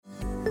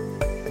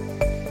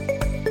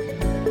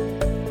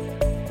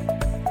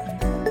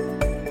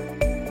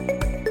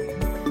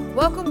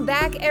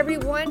Welcome back,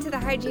 everyone, to the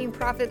Hygiene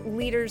Profit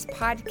Leaders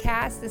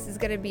Podcast. This is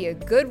going to be a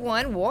good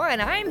one.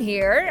 One, I'm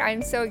here.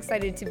 I'm so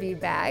excited to be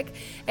back.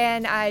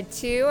 And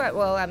two,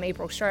 well, I'm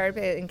April Sharp,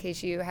 in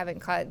case you haven't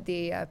caught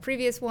the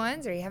previous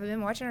ones or you haven't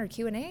been watching our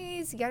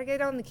Q&As. You got to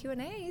get on the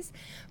Q&As.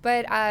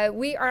 But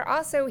we are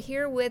also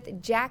here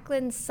with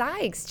Jacqueline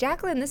Sykes.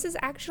 Jacqueline, this is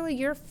actually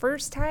your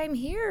first time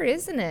here,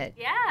 isn't it?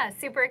 Yeah,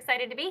 super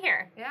excited to be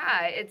here.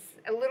 Yeah, it's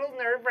a little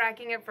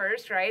nerve-wracking at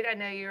first, right? I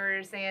know you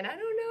were saying, I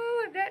don't know,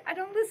 I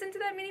don't listen to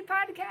that many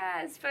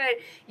podcasts, but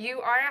you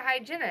are a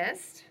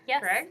hygienist,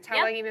 yes. Correct? How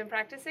long have you been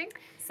practicing?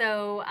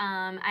 So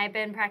I've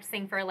been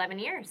practicing for 11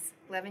 years.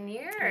 11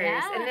 years.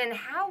 Yeah. And then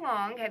how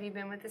long have you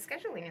been with the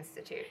Scheduling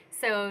Institute?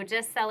 So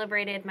just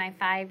celebrated my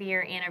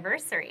 5-year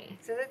anniversary.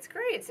 So that's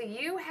great. So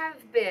you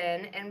have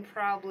been in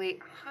probably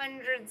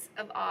hundreds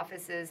of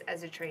offices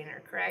as a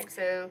trainer, correct?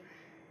 So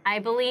I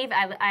believe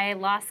I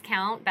lost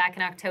count back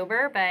in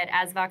October, but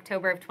as of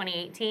October of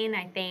 2018,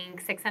 I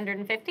think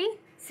 650.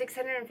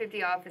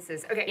 650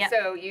 offices. Okay, Yep.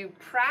 So you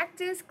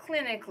practiced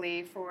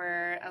clinically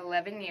for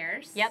 11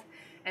 years. Yep.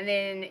 And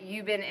then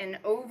you've been in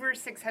over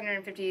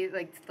 650,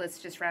 like let's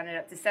just round it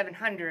up to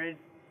 700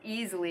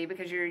 easily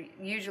because you're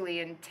usually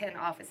in 10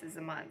 offices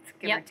a month,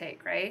 give or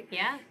take, right?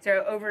 Yeah.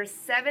 So over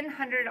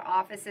 700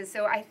 offices.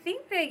 So I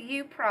think that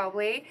you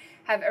probably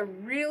have a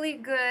really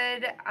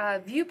good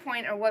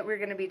viewpoint of what we're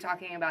going to be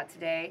talking about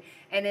today,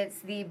 and it's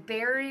the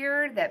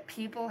barrier that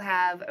people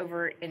have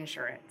over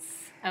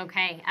insurance.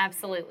 Okay,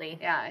 absolutely.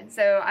 Yeah,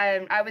 so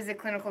I was a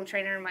clinical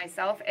trainer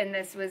myself, and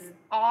this was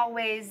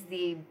always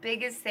the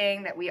biggest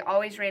thing that we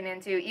always ran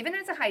into, even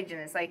as a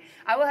hygienist. Like,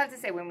 I will have to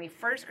say, when we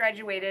first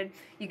graduated,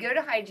 you go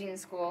to hygiene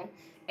school,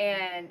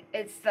 and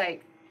it's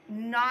like,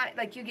 not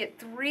like you get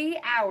 3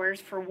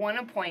 hours for one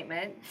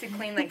appointment to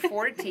clean like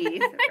 4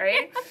 teeth,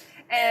 right?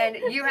 And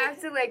you have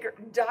to like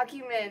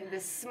document the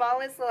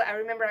smallest little. I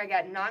remember I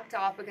got knocked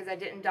off because I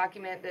didn't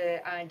document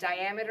the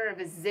diameter of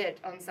a zit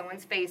on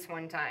someone's face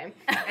one time,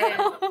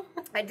 and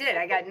I did.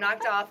 I got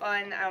knocked off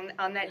on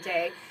that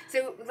day.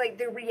 So like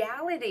the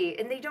reality,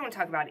 and they don't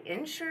talk about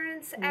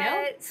insurance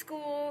at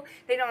school.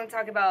 They don't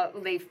talk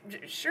about. They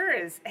sure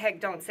as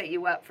heck don't set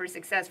you up for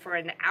success for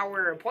an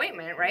hour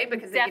appointment, right?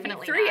 Because they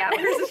Definitely give you 3 not.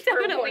 hours for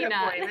Definitely one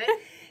not. appointment.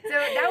 So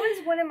that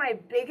was one of my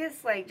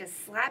biggest, like,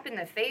 just slap in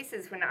the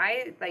faces when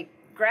I, like,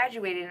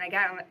 graduated and I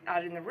got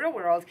out in the real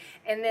world.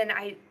 And then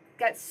I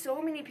got so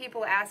many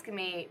people asking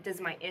me, does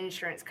my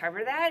insurance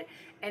cover that?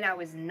 And I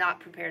was not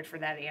prepared for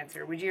that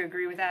answer. Would you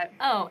agree with that?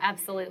 Oh,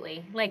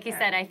 absolutely. Like you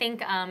said, I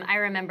think I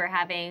remember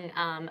having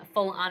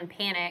full-on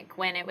panic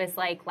when it was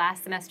like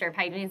last semester of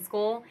hygiene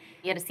school.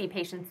 You had to see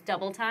patients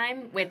double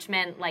time, which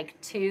meant like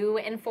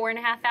 2 and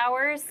 4.5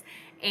 hours,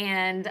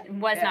 and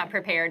was not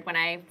prepared when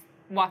I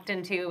walked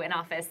into an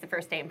office the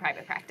first day in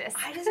private practice.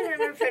 I just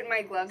remember putting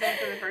my gloves on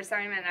for the first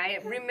time, and I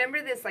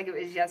remember this like it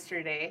was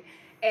yesterday.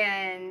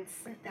 And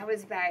that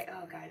was back,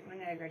 oh God, when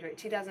did I graduate?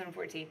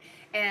 2014.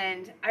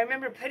 And I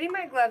remember putting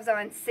my gloves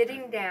on,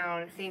 sitting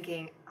down,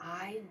 thinking,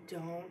 I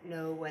don't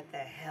know what the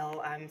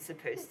hell I'm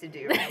supposed to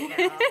do right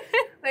now.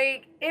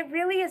 Like, it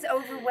really is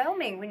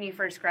overwhelming when you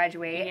first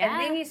graduate. Yeah.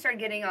 And then you start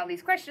getting all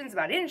these questions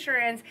about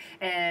insurance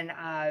and,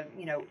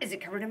 you know, is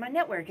it covered in my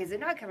network? Is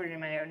it not covered in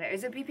my network?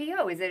 Is it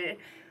PPO? Is it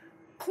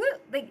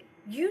like,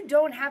 you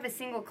don't have a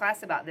single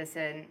class about this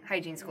in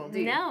hygiene school, do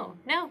you? No,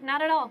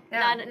 not at all.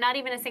 No. Not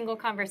even a single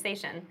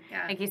conversation.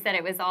 Yeah. Like you said,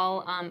 it was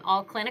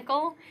all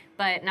clinical,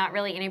 but not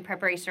really any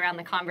preparation around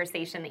the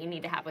conversation that you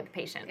need to have with the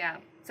patient. Yeah.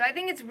 So I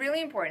think it's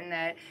really important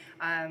that,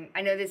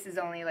 I know this is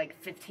only like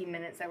 15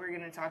 minutes that we're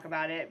going to talk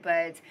about it,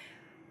 but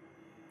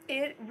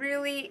it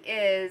really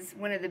is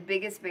one of the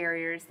biggest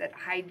barriers that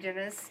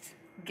hygienists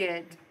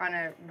get on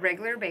a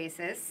regular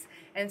basis.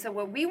 And so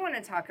what we want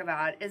to talk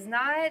about is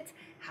not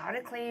how to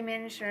claim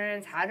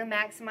insurance, how to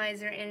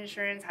maximize your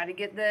insurance, how to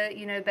get the,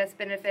 you know, best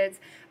benefits.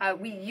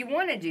 You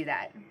want to do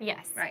that.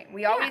 Yes. Right.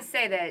 We always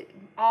say that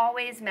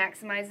always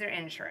maximize their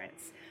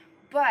insurance,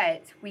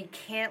 but we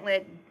can't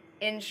let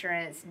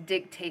insurance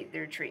dictate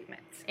their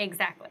treatments.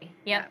 Exactly.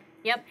 Yep. Yeah.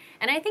 Yep.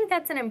 And I think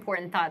that's an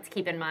important thought to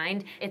keep in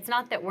mind. It's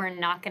not that we're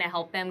not going to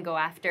help them go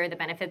after the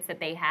benefits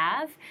that they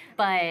have,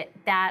 but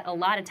that a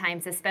lot of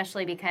times,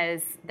 especially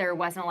because there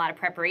wasn't a lot of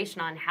preparation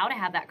on how to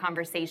have that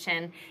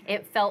conversation,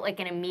 it felt like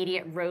an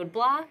immediate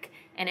roadblock,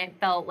 and it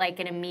felt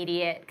like an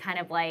immediate kind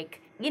of like,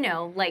 you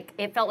know, like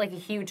it felt like a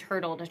huge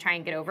hurdle to try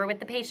and get over with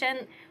the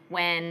patient,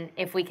 when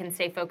if we can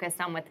stay focused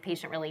on what the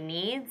patient really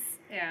needs.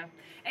 Yeah.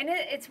 And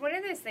it's one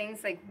of those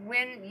things, like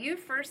when you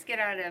first get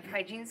out of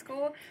hygiene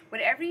school,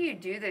 whatever you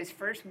do those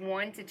first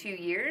 1 to 2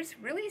 years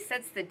really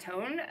sets the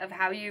tone of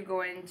how you're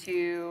going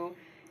to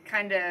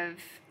kind of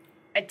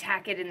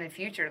attack it in the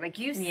future. Like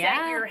you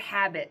set your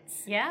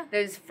habits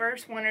those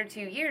first 1 or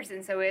 2 years.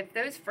 And so if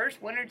those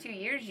first 1 or 2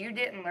 years you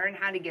didn't learn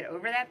how to get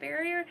over that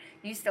barrier,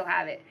 you still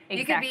have it.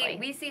 Exactly.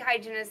 We see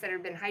hygienists that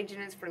have been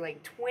hygienists for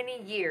like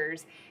 20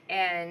 years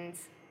and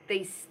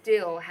they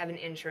still have an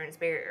insurance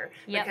barrier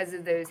Yep. because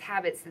of those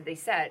habits that they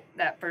set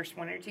that first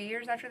 1 or 2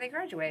 years after they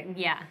graduate.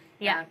 Yeah.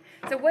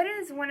 So what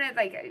is one of,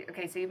 like,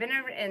 okay, so you've been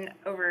in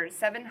over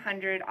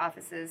 700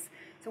 offices.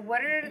 So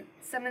what are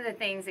some of the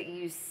things that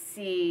you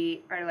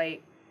see are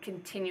like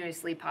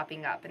continuously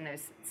popping up in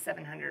those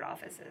 700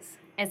 offices?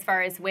 As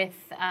far as with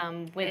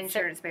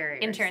Insurance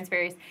barriers. Insurance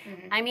barriers.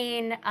 I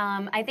mean,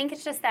 I think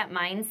it's just that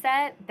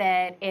mindset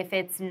that if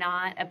it's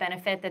not a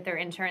benefit that their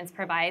insurance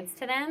provides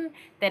to them,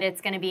 that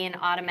it's going to be an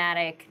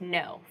automatic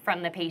no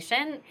from the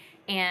patient.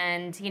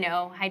 And, you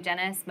know,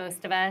 hygienists,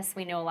 most of us,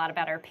 we know a lot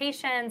about our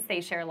patients.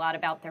 They share a lot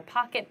about their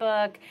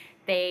pocketbook.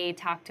 They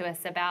talk to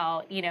us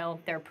about, you know,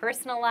 their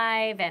personal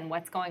life and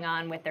what's going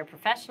on with their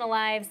professional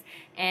lives.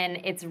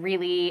 And it's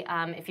really,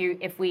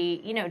 if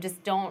we, you know,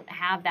 just don't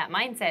have that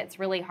mindset, it's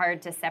really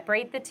hard to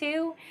separate the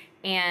two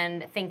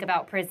and think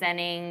about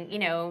presenting, you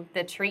know,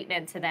 the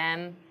treatment to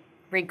them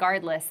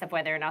regardless of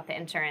whether or not the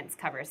insurance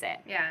covers it.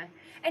 Yeah.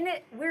 And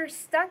we're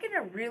stuck in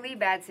a really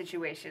bad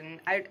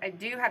situation. I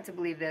do have to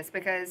believe this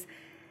because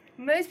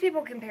most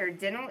people compare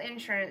dental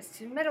insurance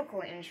to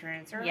medical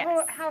insurance or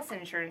Yes. house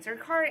insurance or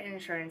car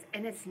insurance,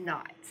 and it's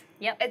not.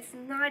 Yep. It's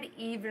not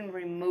even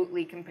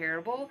remotely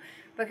comparable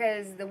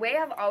because the way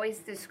I've always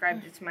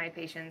described it to my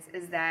patients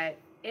is that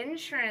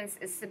insurance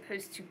is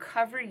supposed to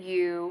cover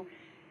you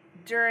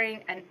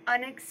during an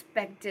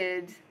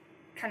unexpected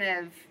kind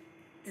of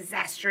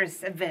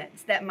disastrous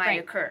event that might Right.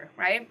 occur,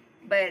 right?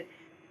 But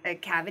a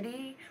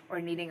cavity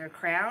or needing a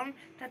crown,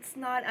 that's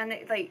not,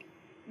 like,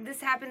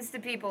 this happens to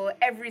people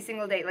every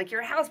single day. Like,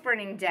 your house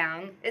burning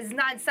down is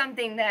not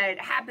something that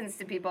happens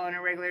to people on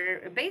a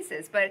regular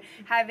basis, but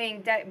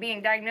being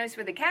diagnosed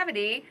with a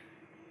cavity,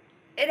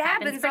 it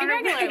happens pretty on a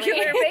regularly.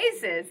 regular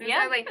basis. And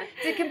Yeah. so, like,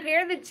 to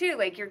compare the two,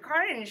 like your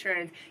car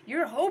insurance,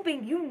 you're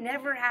hoping you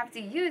never have to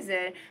use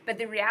it, but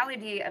the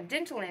reality of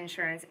dental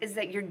insurance is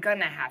that you're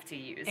gonna have to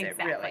use it,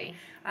 really. Exactly.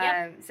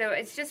 Yep. So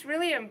it's just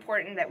really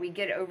important that we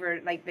get over,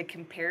 like, the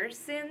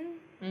comparison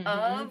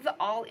of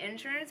all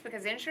insurance,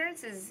 because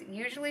insurance is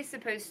usually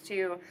supposed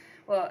to,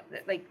 well,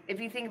 like, if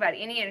you think about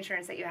any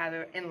insurance that you have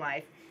in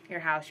life, your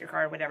house, your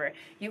car, whatever,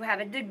 you have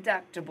a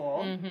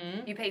deductible.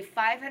 You pay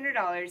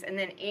 $500, and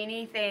then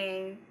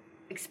anything,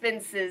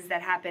 expenses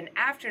that happen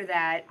after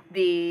that,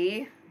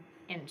 the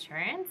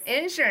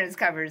insurance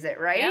covers it,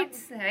 right? Yep.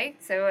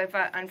 Right. So if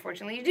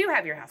unfortunately you do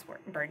have your house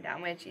burned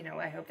down, which, you know,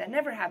 I hope that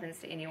never happens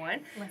to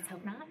anyone. Let's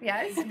hope not.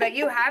 Yes, but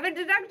you have a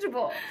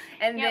deductible,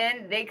 and Yep.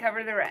 then they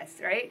cover the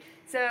rest, right?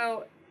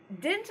 So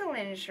dental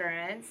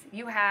insurance,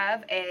 you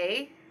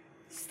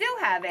still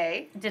have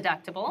a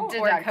Deductible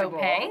deductible or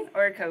copay.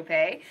 or a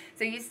copay.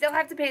 So you still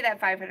have to pay that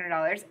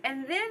 $500,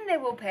 and then they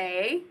will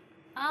pay.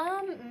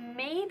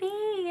 Maybe,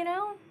 you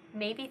know,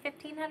 maybe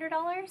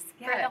 $1,500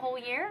 for Yeah. the whole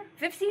year.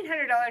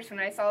 $1,500. When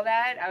I saw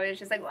that, I was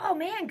just like, oh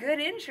man, good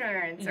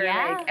insurance. Or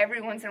Yeah. like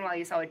every once in a while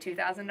you saw a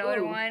 $2,000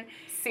 Ooh, one.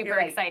 Super You're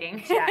like,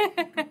 exciting.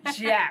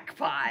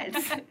 Jackpot.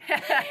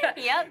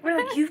 Yep.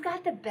 We're like, you've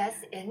got the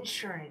best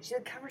insurance.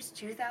 It covers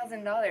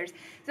 $2,000.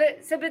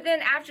 So, but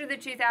then after the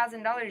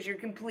 $2,000, you're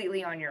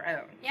completely on your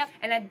own. Yep.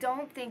 And I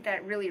don't think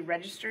that really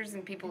registers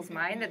in people's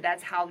mind that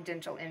that's how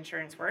dental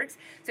insurance works.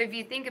 So if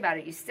you think about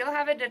it, you still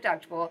have a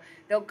deductible.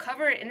 They'll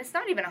cover it, and it's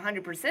not even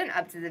 100%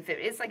 up to the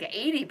it's like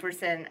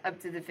 80% up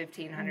to the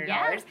 $1,500.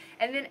 Yeah.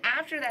 And then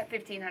after that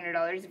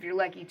 $1,500, if you're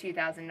lucky,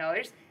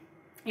 $2,000.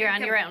 You're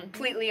on your own.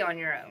 Completely on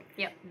your own.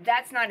 Yep.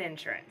 That's not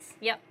insurance.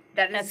 Yep.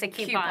 That's a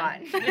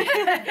coupon.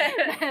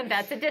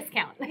 That's a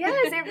discount.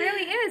 Yes, it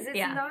really is. It's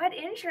Yeah. not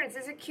insurance.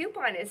 It's a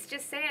coupon. It's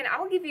just saying,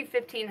 I'll give you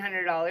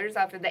 $1,500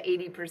 off of the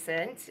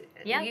 80%.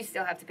 Yeah. You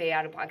still have to pay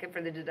out of pocket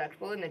for the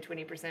deductible and the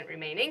 20%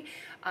 remaining.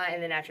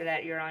 And then after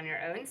that, you're on your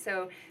own.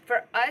 So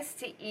for us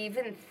to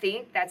even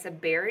think that's a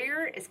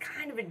barrier is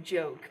kind of a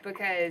joke,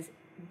 because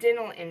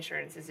dental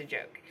insurance is a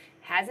joke.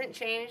 Hasn't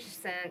changed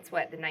since,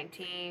 what, the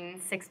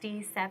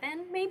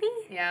 67 maybe?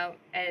 Yeah,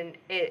 and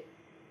it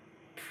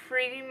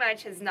pretty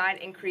much has not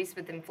increased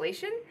with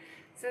inflation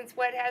since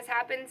what has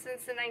happened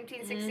since the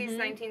 1960s,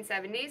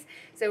 1970s.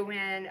 So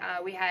when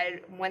we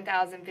had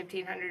 $1,000,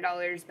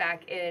 $1,500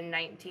 back in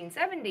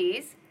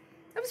 1970s,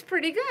 that was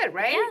pretty good,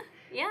 right?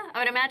 Yeah. I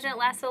would imagine it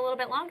lasted a little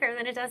bit longer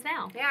than it does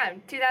now. Yeah,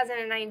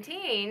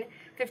 2019,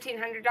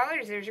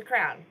 $1,500, there's your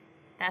crown.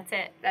 That's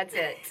it. That's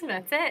it.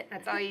 That's it.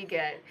 That's all you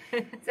get.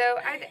 So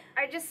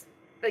I just,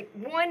 like,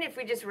 one, if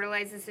we just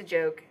realize it's a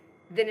joke,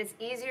 then it's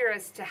easier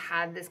us to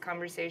have this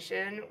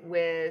conversation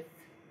with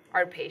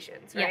our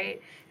patients, Yeah.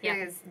 right? Yeah.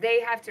 Because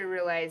they have to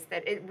realize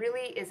that it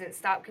really isn't,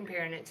 stop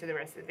comparing it to the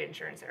rest of the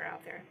insurance that are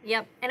out there.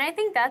 Yep. And I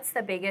think that's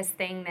the biggest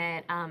thing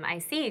that I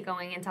see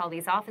going into all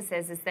these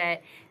offices is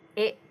that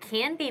it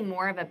can be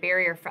more of a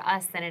barrier for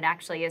us than it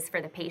actually is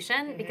for the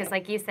patient, because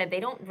like you said, they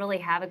don't really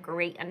have a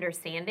great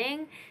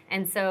understanding.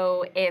 And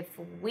so if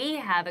we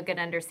have a good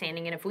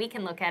understanding, and if we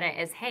can look at it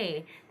as,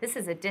 hey, this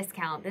is a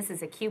discount, this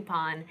is a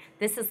coupon,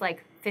 this is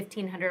like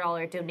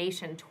 $1,500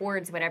 donation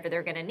towards whatever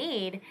they're going to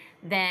need,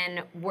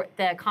 then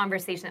the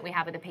conversation that we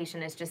have with the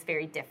patient is just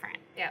very different.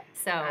 Yeah.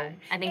 So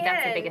I think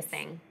that's the biggest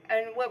thing.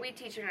 And what we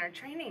teach in our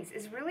trainings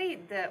is really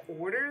the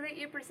order that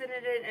you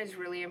presented it is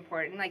really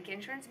important. Like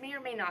insurance may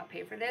or may not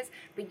pay for this,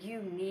 but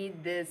you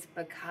need this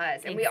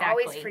because. And we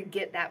always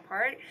forget that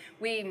part.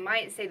 We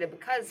might say the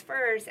because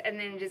first and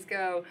then just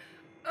go,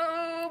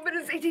 oh, but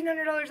it's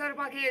 $1,800 out of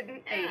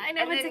pocket. I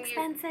know it's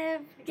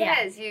expensive.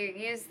 Yes, you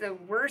use the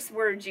worst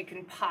words you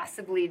can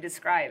possibly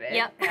describe it.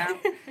 Yep. Yeah?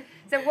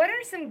 So what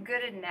are some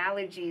good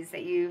analogies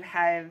that you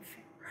have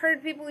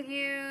heard people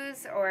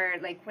use, or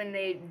like when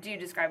they do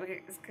describe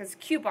it, because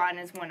coupon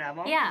is one of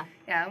them. Yeah.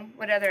 Yeah.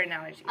 What other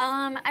analogies?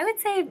 I would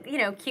say,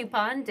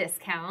 coupon,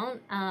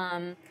 discount.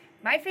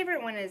 My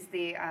favorite one is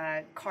the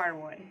car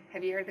one.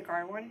 Have you heard the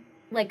car one?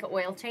 Like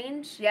oil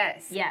change?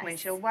 Yes. Yes.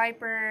 Windshield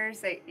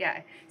wipers.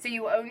 Yeah. So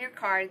you own your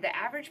car. The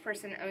average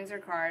person owns their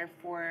car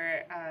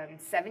for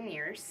 7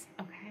 years.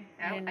 Okay.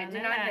 No, I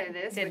did not know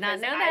this. Did not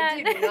know that.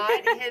 I do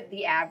not hit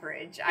the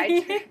average.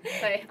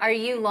 Are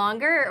you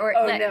longer or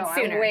no,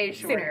 sooner? I'm way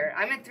shorter. Sooner.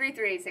 I'm a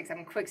 3.386. I'm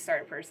a quick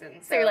start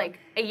person. So you're like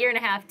a year and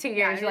a half, 2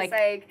 years. You're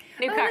like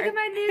new car. Look at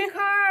my new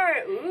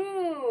car.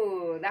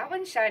 Ooh, that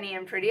one's shiny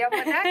and pretty. I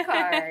want that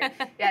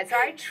car. Yeah. So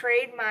I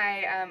trade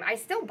my. I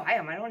still buy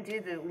them. I don't do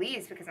the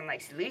lease because I'm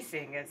like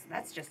leasing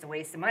that's just a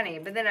waste of money.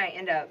 But then I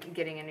end up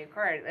getting a new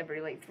car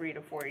every like 3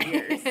 to 4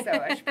 years. So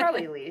I should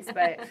probably lease.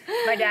 But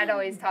my dad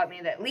always taught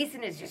me that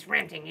leasing is just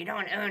renting. You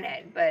don't own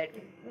it. But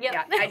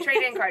yeah, I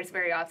trade in cars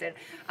very often.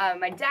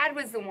 My dad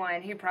was the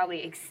one who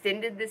probably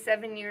extended the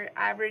 7-year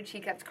average. He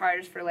kept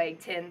cars for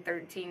like 10,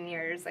 13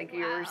 years. Like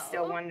you're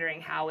still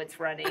wondering how it's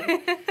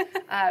running.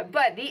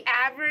 But the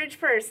average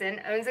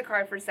person owns a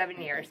car for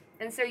 7 years.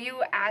 And so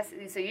you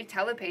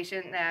tell the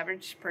patient the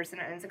average person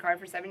owns a car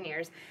for 7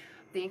 years.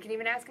 Then you can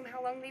even ask them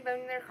how long they've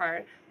owned their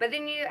car. But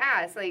then you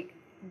ask, like,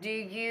 do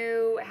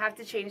you have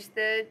to change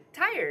the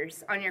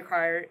tires on your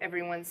car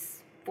every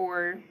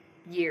 4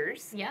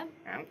 years? Yeah.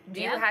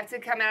 Do you have to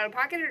come out of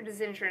pocket, or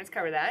does insurance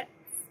cover that?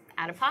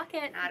 Out of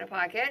pocket. Out of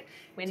pocket.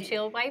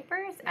 Windshield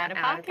wipers, out of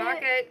Out pocket. of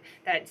pocket.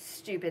 That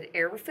stupid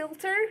air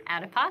filter.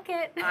 Out of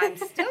pocket. I'm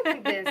still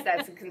convinced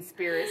that's a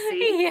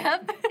conspiracy.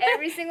 Yep.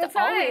 Every single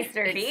time. Always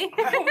dirty.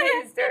 It's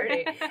always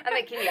dirty. I'm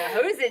like, can you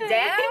hose it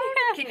down?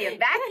 Can you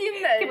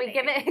vacuum the...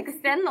 Can we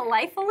extend the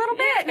life a little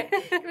bit?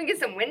 Can we get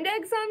some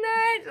Windex on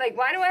that? Like,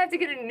 why do I have to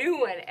get a new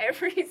one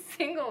every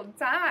single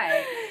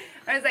time?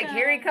 I was like,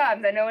 here he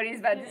comes. I know what he's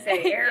about to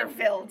say. Air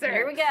filter.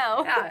 Here we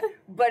go. Yeah,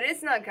 but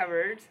it's not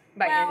covered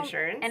by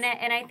insurance.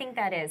 And I think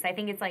that is. I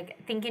think it's like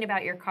thinking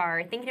about your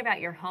car, thinking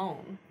about your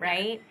home,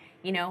 right?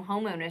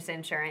 Homeowners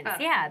insurance.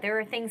 Yeah, there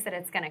are things that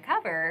it's going to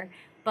cover.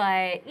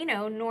 But,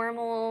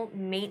 normal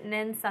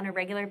maintenance on a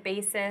regular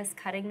basis,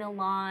 cutting the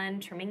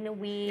lawn, trimming the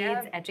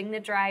weeds, edging the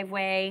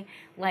driveway,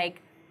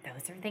 like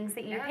those are things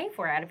that you pay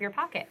for out of your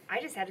pocket. I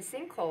just had a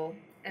sinkhole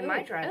in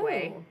my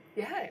driveway. Ooh.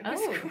 Yeah, it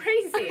was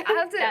crazy.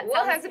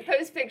 We'll have to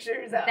post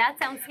pictures up. That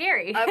sounds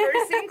scary. Of our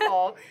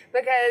sinkhole,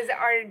 because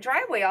our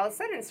driveway all of a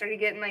sudden started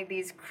getting like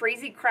these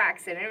crazy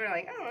cracks in it. And we're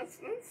like, oh,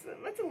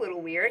 that's a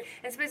little weird.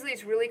 And supposedly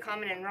it's really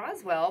common in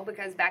Roswell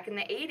because back in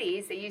the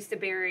 80s, they used to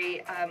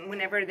bury,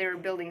 whenever they were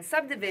building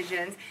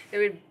subdivisions, they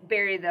would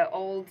bury the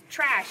old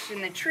trash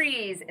in the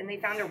trees, and they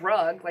found a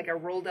rug, like a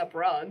rolled up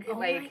rug,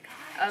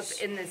 up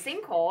in the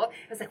sinkhole.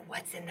 I was like,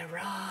 what's in the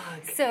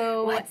rug?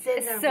 So, what's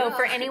in the rug?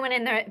 For anyone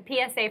in the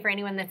PSA, for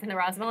anyone that's in the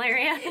Roswell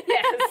area.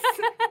 Yes.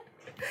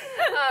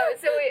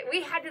 So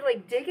we had to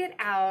like dig it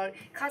out.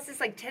 It cost us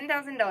like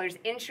 $10,000.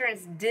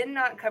 Insurance did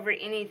not cover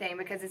anything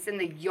because it's in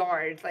the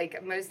yard.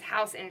 Like most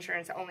house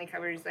insurance only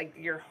covers like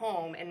your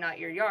home and not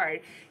your yard.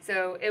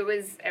 So it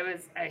was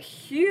a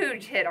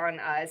huge hit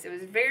on us. It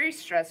was very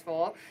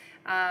stressful.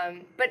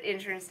 But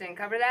insurance didn't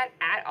cover that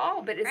at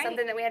all. But it's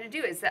something that we had to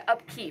do. It's the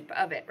upkeep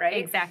of it, right?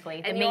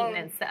 Exactly. The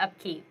maintenance, the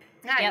upkeep.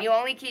 Yeah, and you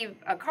only keep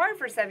a car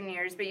for 7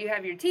 years, but you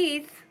have your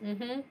teeth.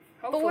 Mm-hmm.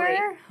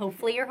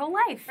 Hopefully your whole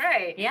life.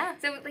 Right. Yeah.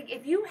 So, like,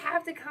 if you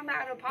have to come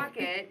out of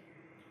pocket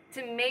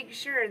to make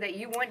sure that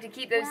you want to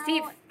keep those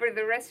teeth for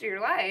the rest of your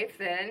life,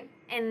 then...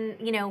 And,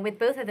 with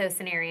both of those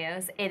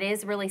scenarios, it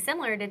is really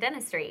similar to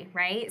dentistry,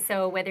 right?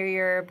 So whether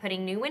you're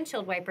putting new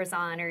windshield wipers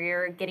on, or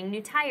you're getting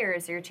new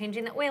tires, or you're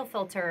changing the oil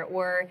filter,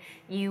 or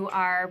you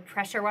are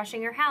pressure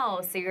washing your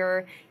house,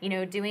 or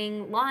you're,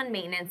 doing lawn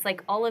maintenance,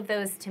 like all of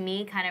those to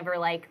me kind of are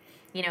like,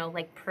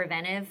 like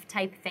preventive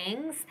type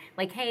things.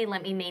 Like, hey,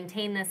 let me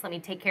maintain this, let me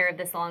take care of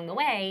this along the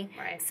way,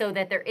 so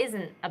that there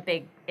isn't a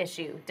big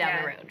issue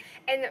down the road.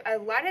 And a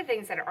lot of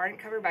things that aren't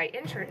covered by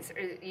insurance,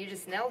 you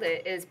just nailed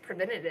it, is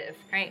preventative.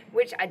 Right.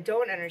 which I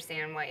don't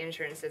understand why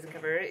insurance doesn't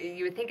cover it.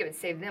 You would think it would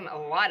save them a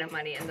lot of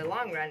money in the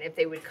long run if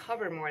they would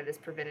cover more of this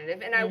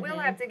preventative. And I will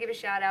have to give a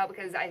shout out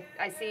because I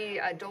see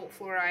adult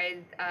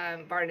fluoride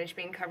varnish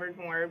being covered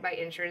more by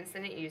insurance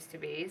than it used to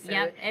be. So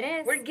yep, it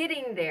is. We're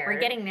getting there. We're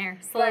getting there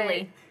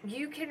slowly. But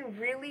you can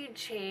really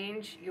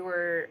change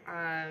your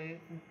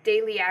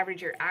daily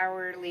average, your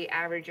hourly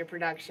average of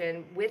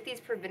production with these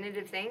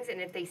preventative things.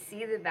 And if they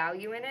see the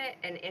value in it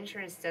and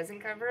insurance doesn't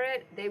cover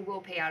it, they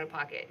will pay out of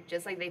pocket,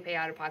 just like they pay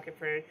out of pocket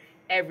for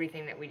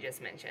everything that we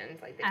just mentioned,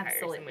 like the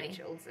tires and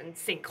windshields and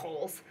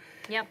sinkholes.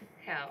 Yep.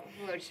 Yeah,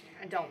 which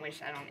I don't wish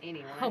that on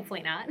anyone.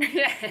 Hopefully not.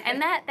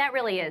 And that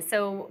really is.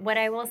 So what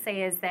I will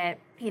say is that,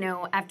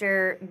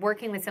 after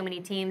working with so many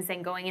teams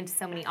and going into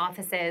so many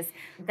offices,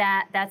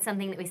 that's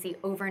something that we see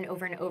over and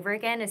over and over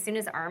again. As soon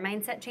as our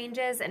mindset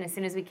changes and as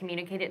soon as we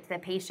communicate it to the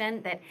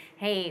patient that,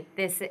 hey,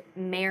 this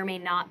may or may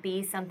not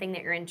be something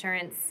that your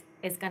insurance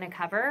is going to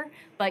cover,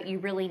 but you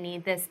really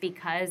need this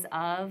because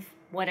of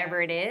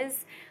whatever it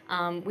is,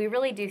 we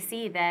really do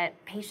see that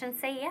patients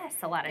say yes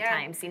a lot of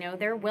times.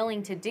 They're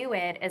willing to do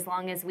it as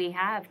long as we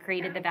have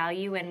created the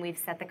value and we've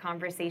set the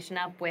conversation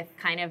up with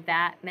kind of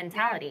that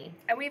mentality.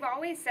 And we've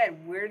always said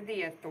we're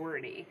the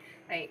authority.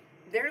 Like,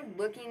 they're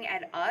looking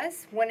at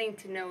us wanting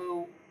to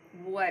know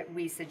what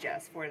we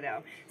suggest for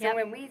them. So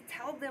when we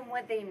tell them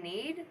what they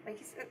need,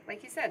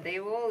 like you said, they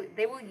will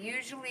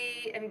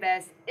usually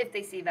invest if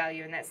they see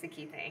value, and that's the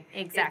key thing.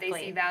 Exactly. If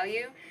they see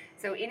value.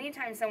 So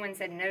anytime someone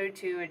said no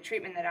to a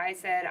treatment that I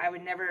said, I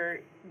would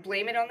never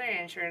blame it on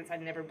their insurance. I'd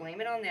never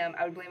blame it on them.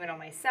 I would blame it on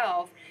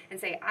myself and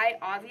say, I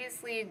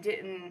obviously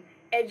didn't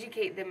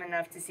educate them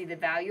enough to see the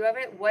value of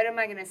it. What am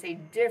I going to say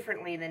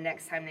differently the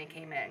next time they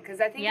came in? Because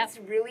I think it's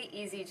really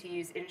easy to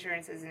use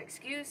insurance as an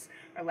excuse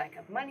or lack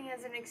of money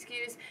as an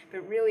excuse.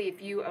 But really,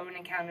 if you own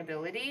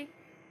accountability,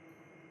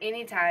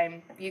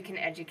 anytime you can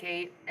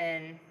educate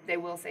and they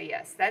will say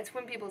yes. That's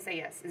when people say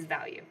yes, is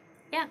value.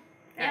 Yeah.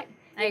 Yep.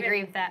 I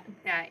agree with that.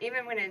 Yeah,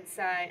 even when it's,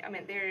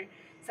 they're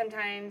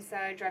sometimes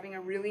driving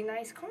a really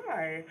nice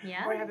car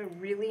or have a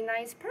really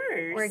nice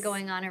purse. Or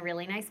going on a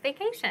really nice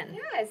vacation.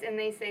 Yes, and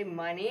they say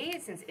money,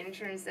 since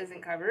insurance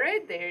doesn't cover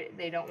it,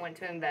 they don't want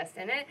to invest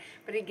in it.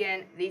 But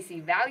again, they see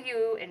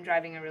value in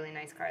driving a really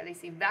nice car. They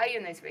see value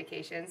in this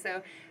vacation.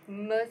 So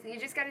you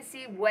just got to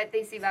see what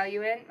they see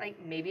value in. Like,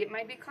 maybe it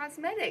might be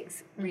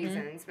cosmetics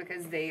reasons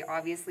because they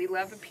obviously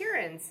love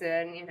appearance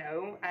and,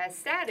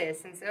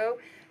 status. And so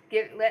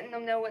letting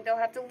them know what they'll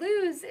have to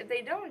lose if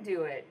they don't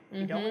do it.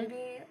 You don't want to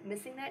be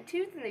missing that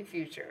tooth in the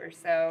future.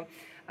 So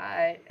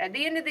at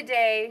the end of the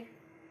day,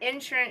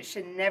 insurance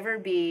should never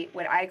be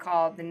what I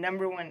call the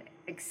number one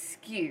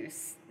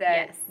excuse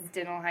that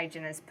dental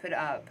hygienists put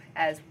up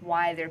as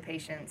why their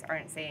patients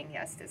aren't saying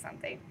yes to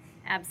something.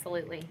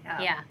 Absolutely.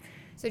 Yeah.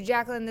 So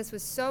Jacqueline, this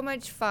was so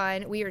much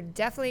fun. We are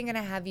definitely going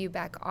to have you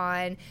back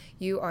on.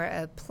 You are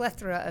a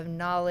plethora of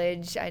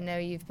knowledge. I know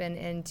you've been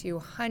into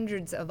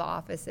hundreds of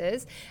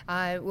offices.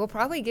 We'll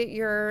probably get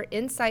your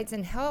insights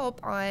and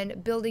help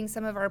on building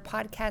some of our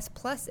Podcast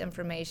Plus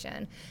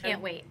information.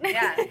 Can't wait.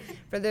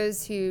 For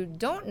those who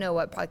don't know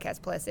what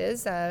Podcast Plus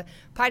is,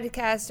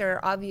 podcasts are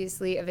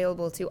obviously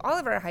available to all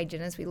of our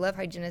hygienists. We love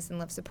hygienists and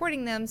love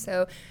supporting them.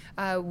 So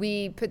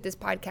we put this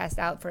podcast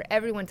out for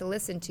everyone to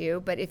listen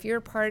to. But if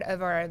you're part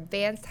of our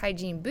Advanced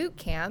Hygiene Boot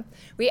Camp,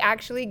 we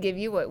actually give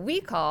you what we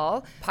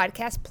call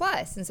Podcast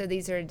Plus. And so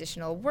these are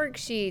additional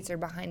worksheets or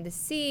behind the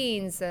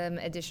scenes, some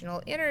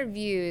additional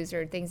interviews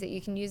or things that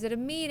you can use at a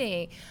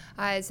meeting.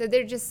 So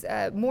they're just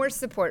more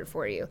support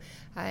for you.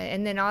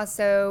 And then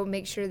also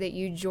make sure that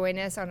you join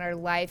us on our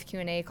live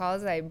Q&A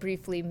calls. I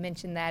briefly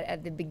mentioned that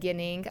at the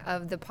beginning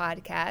of the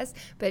podcast.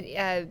 But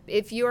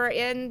if you are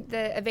in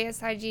the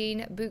Advanced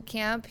Hygiene Boot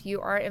Camp,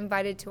 you are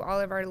invited to all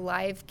of our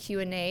live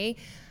Q&A.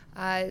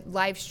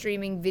 Live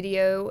streaming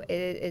video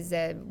is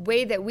a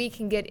way that we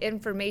can get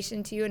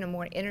information to you in a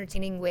more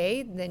entertaining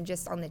way than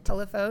just on the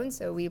telephone.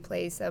 So we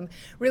play some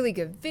really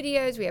good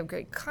videos. We have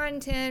great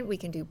content. We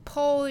can do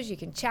polls. You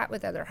can chat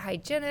with other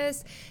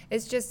hygienists.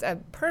 It's just a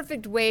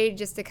perfect way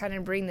just to kind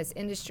of bring this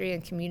industry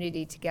and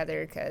community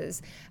together,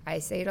 because I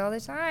say it all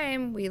the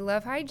time, we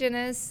love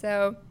hygienists.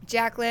 So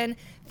Jacqueline,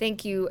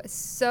 thank you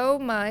so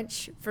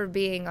much for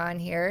being on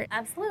here.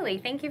 Absolutely.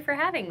 Thank you for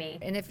having me.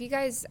 And if you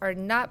guys are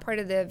not part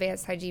of the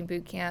Advanced Hygiene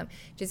Bootcamp,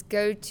 just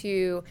go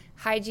to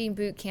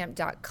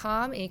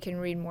hygienebootcamp.com and you can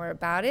read more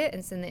about it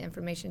and send the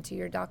information to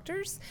your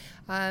doctors.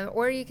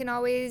 Or you can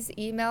always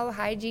email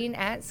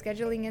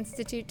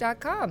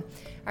hygiene@schedulinginstitute.com.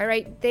 All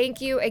right.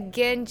 Thank you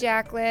again,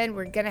 Jacqueline.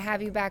 We're going to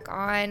have you back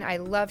on. I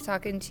love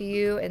talking to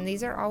you, and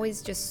these are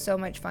always just so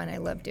much fun. I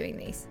love doing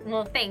these.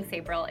 Well, thanks,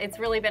 April. It's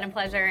really been a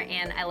pleasure,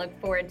 and I look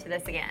forward to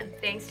this again.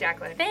 Thanks,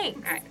 Jacqueline.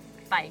 Thanks. All right.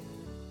 Bye.